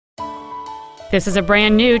This is a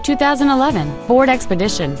brand new 2011 Ford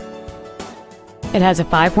Expedition. It has a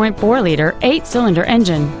 5.4-liter 8-cylinder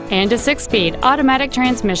engine and a 6-speed automatic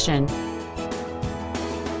transmission.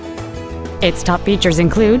 Its top features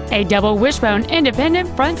include a double wishbone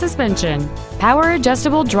independent front suspension, power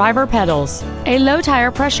adjustable driver pedals, a low tire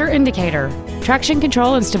pressure indicator, traction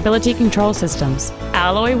control and stability control systems,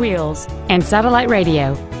 alloy wheels, and satellite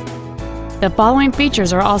radio. The following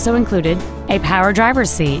features are also included: a power driver's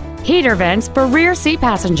seat, heater vents for rear seat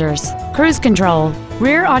passengers, cruise control,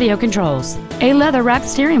 rear audio controls, a leather-wrapped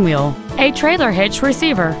steering wheel, a trailer hitch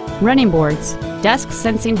receiver, running boards, dusk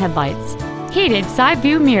sensing headlights, heated side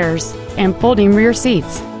view mirrors, and folding rear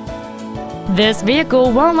seats. This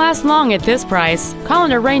vehicle won't last long at this price. Call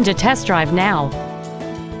and arrange a test drive now.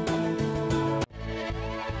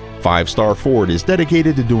 Five Star Ford is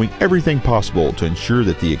dedicated to doing everything possible to ensure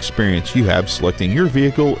that the experience you have selecting your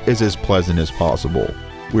vehicle is as pleasant as possible.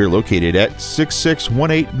 We're located at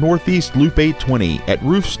 6618 Northeast Loop 820 at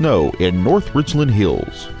Roof Snow in North Richland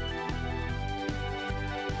Hills.